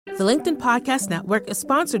The LinkedIn Podcast Network is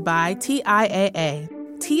sponsored by TIAA.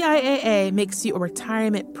 TIAA makes you a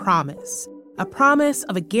retirement promise, a promise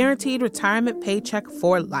of a guaranteed retirement paycheck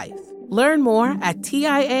for life. Learn more at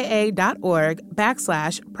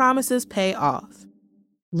TIAA.org/promises pay off.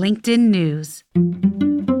 LinkedIn News.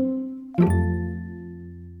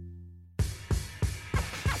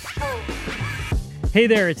 Hey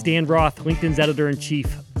there, it's Dan Roth, LinkedIn's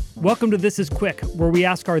editor-in-chief. Welcome to This Is Quick, where we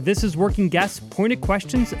ask our This Is Working guests pointed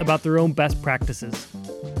questions about their own best practices.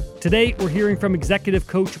 Today, we're hearing from executive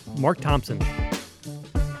coach Mark Thompson.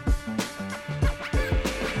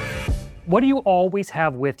 What do you always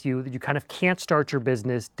have with you that you kind of can't start your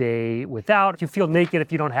business day without? You feel naked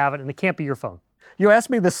if you don't have it, and it can't be your phone. You asked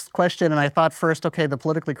me this question, and I thought first, okay, the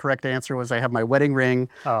politically correct answer was I have my wedding ring,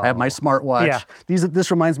 I have my smartwatch. Yeah.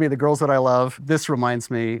 This reminds me of the girls that I love. This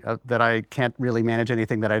reminds me that I can't really manage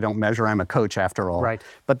anything that I don't measure. I'm a coach after all. Right.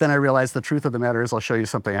 But then I realized the truth of the matter is I'll show you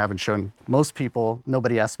something I haven't shown most people.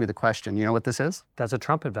 Nobody asked me the question. You know what this is? That's a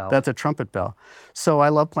trumpet valve. That's a trumpet bell. So I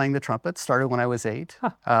love playing the trumpet. Started when I was 8.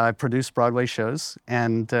 I produced Broadway shows,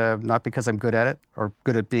 and not because I'm good at it or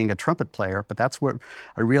good at being a trumpet player, but that's where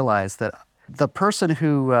I realized that the person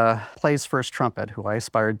who plays first trumpet, who I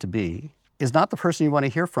aspired to be, is not the person you want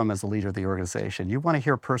to hear from as the leader of the organization. You want to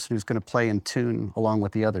hear a person who's going to play in tune along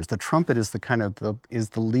with the others. The trumpet is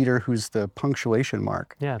the leader who's the punctuation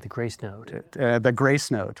mark. Yeah, the grace note. The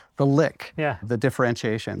grace note, the lick, Yeah. the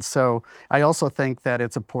differentiation. So I also think that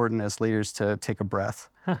it's important as leaders to take a breath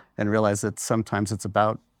and realize that sometimes it's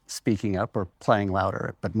about speaking up or playing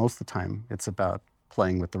louder, but most of the time it's about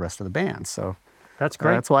playing with the rest of the band. So That's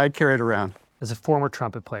great. that's why I carry it around. As a former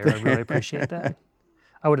trumpet player, I really appreciate that.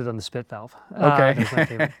 I would have done the spit valve. Okay. That's my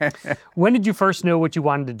favorite. When did you first know what you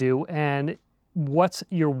wanted to do, and what's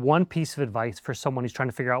your one piece of advice for someone who's trying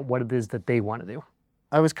to figure out what it is that they want to do?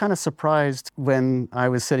 I was kind of surprised when I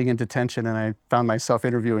was sitting in detention and I found myself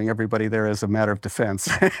interviewing everybody there as a matter of defense.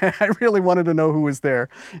 I really wanted to know who was there,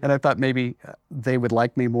 and I thought maybe they would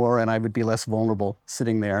like me more and I would be less vulnerable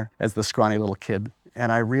sitting there as the scrawny little kid.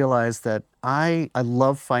 And I realized that I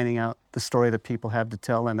love finding out the story that people have to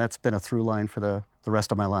tell, and that's been a through line for the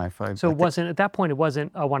rest of my life. So it wasn't, at that point, it wasn't,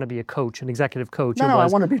 I want to be a coach, an executive coach. No, I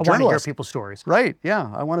want to be a I want to hear journalist. people's stories. Right, yeah.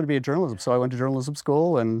 I wanted to be a journalism. So I went to journalism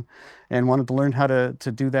school and wanted to learn how to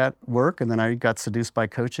do that work. And then I got seduced by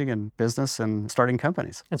coaching and business and starting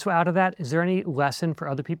companies. And so out of that, is there any lesson for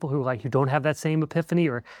other people who don't have that same epiphany,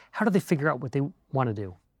 or how do they figure out what they want to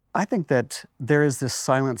do? I think that there is this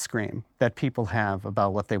silent scream that people have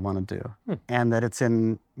about what they want to do, and that it's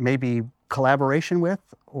in maybe collaboration with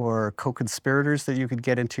or co-conspirators that you could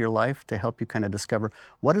get into your life to help you kind of discover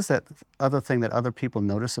what is that other thing that other people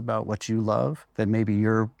notice about what you love that maybe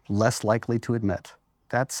you're less likely to admit.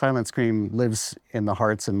 That silent scream lives in the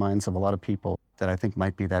hearts and minds of a lot of people that I think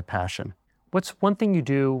might be that passion. What's one thing you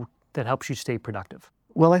do that helps you stay productive?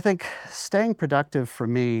 Well, I think staying productive for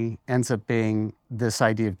me ends up being this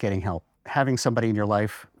idea of getting help. Having somebody in your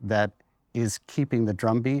life that is keeping the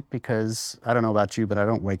drumbeat, because I don't know about you, but I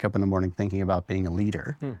don't wake up in the morning thinking about being a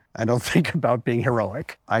leader. I don't think about being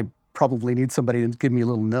heroic. I probably need somebody to give me a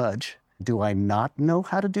little nudge. Do I not know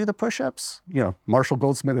how to do the push-ups? You know, Marshall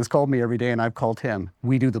Goldsmith has called me every day and I've called him.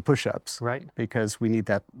 We do the push-ups. Right. Because we need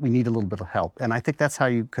that. We need a little bit of help. And I think that's how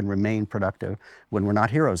you can remain productive when we're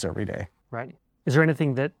not heroes every day. Right. Is there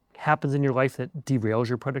anything that happens in your life that derails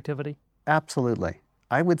your productivity? Absolutely.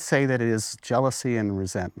 I would say that it is jealousy and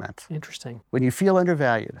resentment. Interesting. When you feel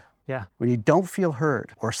undervalued, Yeah. when you don't feel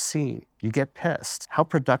heard or seen, you get pissed. How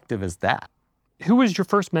productive is that? Who was your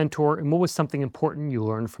first mentor, and what was something important you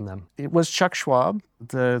learned from them? It was Chuck Schwab,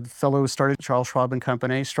 the fellow who started Charles Schwab and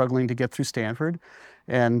Company, struggling to get through Stanford,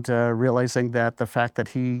 and realizing that the fact that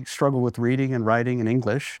he struggled with reading and writing and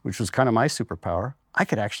English, which was kind of my superpower, I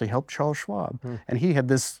could actually help Charles Schwab. And he had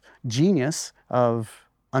this genius of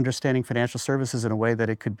understanding financial services in a way that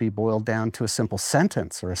it could be boiled down to a simple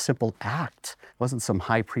sentence or a simple act. It wasn't some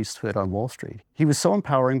high priesthood on Wall Street. He was so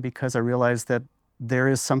empowering because I realized that there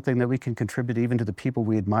is something that we can contribute even to the people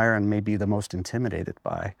we admire and may be the most intimidated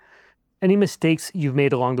by. Any mistakes you've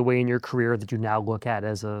made along the way in your career that you now look at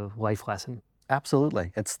as a life lesson?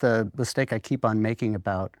 Absolutely. It's the mistake I keep on making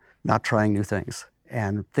about not trying new things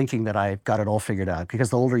and thinking that I've got it all figured out.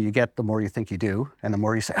 Because the older you get, the more you think you do, and the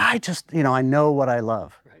more you say, I know what I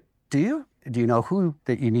love. Right. Do you? Do you know who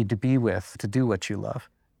that you need to be with to do what you love?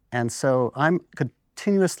 And so I'm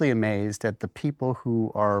continuously amazed at the people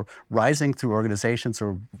who are rising through organizations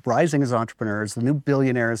or rising as entrepreneurs, the new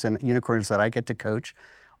billionaires and unicorns that I get to coach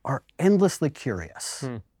are endlessly curious.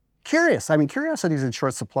 Curious. I mean, curiosity is in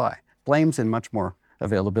short supply. Blame's in much more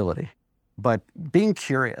availability. But being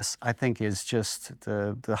curious, I think, is just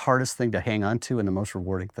the hardest thing to hang on to and the most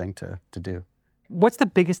rewarding thing to do. What's the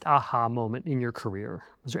biggest aha moment in your career?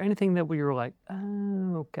 Was there anything that we were like,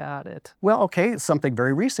 oh, got it? Well, okay, something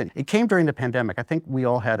very recent. It came during the pandemic. I think we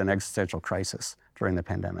all had an existential crisis during the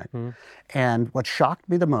pandemic. And what shocked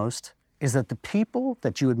me the most is that the people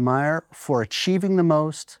that you admire for achieving the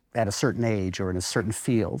most at a certain age or in a certain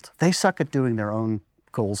field, they suck at doing their own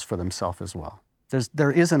goals for themselves as well.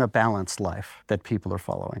 There isn't a balanced life that people are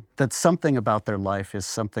following. That something about their life is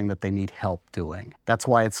something that they need help doing. That's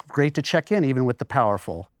why it's great to check in, even with the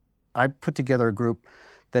powerful. I put together a group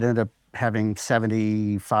that ended up having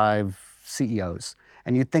 75 CEOs,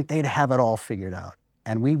 and you'd think they'd have it all figured out.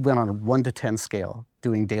 And we went on a 1 to 10 scale,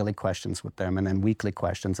 doing daily questions with them, and then weekly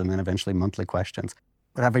questions, and then eventually monthly questions.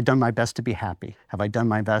 But have I done my best to be happy? Have I done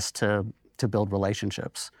my best to build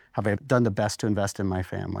relationships? Have I done the best to invest in my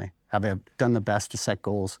family? Have I done the best to set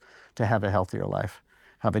goals to have a healthier life?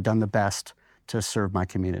 Have I done the best to serve my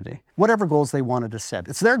community? Whatever goals they wanted to set,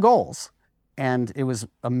 it's their goals. And it was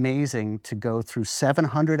amazing to go through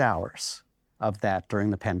 700 hours of that during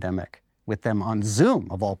the pandemic with them on Zoom,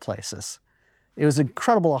 of all places. It was an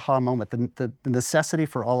incredible aha moment. The necessity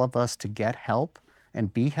for all of us to get help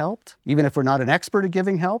and be helped, even if we're not an expert at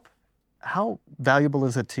giving help, how valuable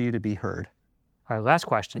is it to you to be heard? All right, last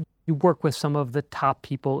question. You work with some of the top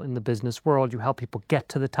people in the business world. You help people get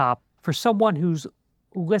to the top. For someone who's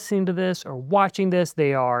listening to this or watching this,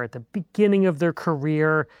 they are at the beginning of their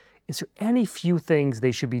career. Is there any few things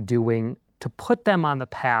they should be doing to put them on the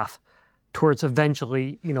path towards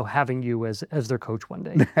eventually, having you as their coach one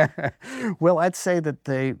day? Well, I'd say that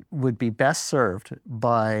they would be best served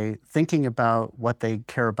by thinking about what they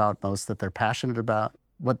care about most, that they're passionate about,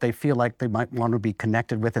 what they feel like they might want to be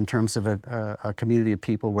connected with in terms of a community of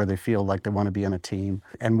people where they feel like they want to be on a team,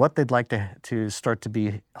 and what they'd like to start to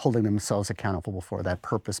be holding themselves accountable for, that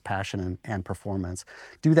purpose, passion, and performance.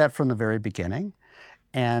 Do that from the very beginning.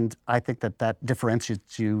 And I think that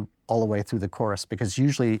differentiates you all the way through the course, because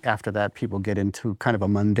usually after that, people get into kind of a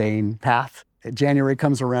mundane path. January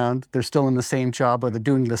comes around, they're still in the same job, or they're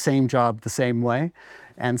doing the same job the same way.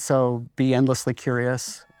 And so be endlessly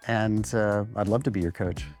curious, and I'd love to be your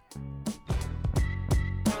coach.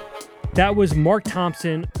 That was Mark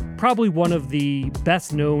Thompson, probably one of the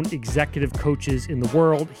best-known executive coaches in the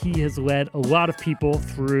world. He has led a lot of people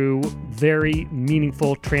through very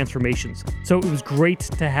meaningful transformations. So it was great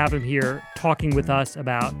to have him here talking with us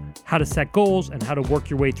about how to set goals and how to work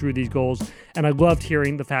your way through these goals. And I loved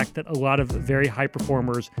hearing the fact that a lot of very high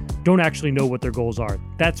performers don't actually know what their goals are.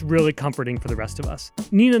 That's really comforting for the rest of us.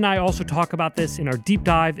 Nina and I also talk about this in our deep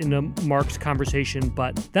dive into Mark's conversation,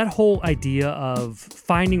 but that whole idea of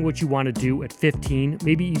finding what you want to do at 15,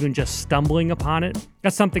 maybe even just stumbling upon it,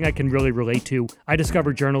 that's something I can really relate to. I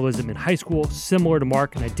discovered journalism in high school, similar to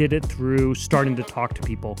Mark, and I did it through starting to talk to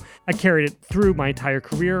people. I carried it through my entire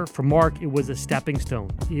career. For Mark, it was a stepping stone.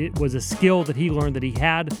 It was a skill that he learned that he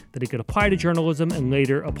had, that he could apply to journalism and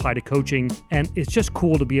later apply to coaching. And it's just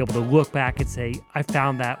cool to be able to look back and say, I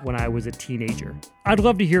found that when I was a teenager. I'd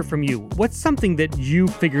love to hear from you. What's something that you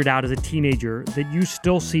figured out as a teenager that you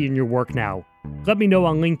still see in your work now? Let me know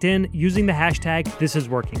on LinkedIn using the hashtag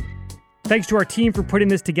 #ThisIsWorking. Thanks to our team for putting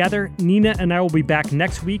this together. Nina and I will be back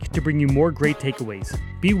next week to bring you more great takeaways.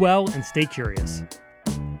 Be well and stay curious.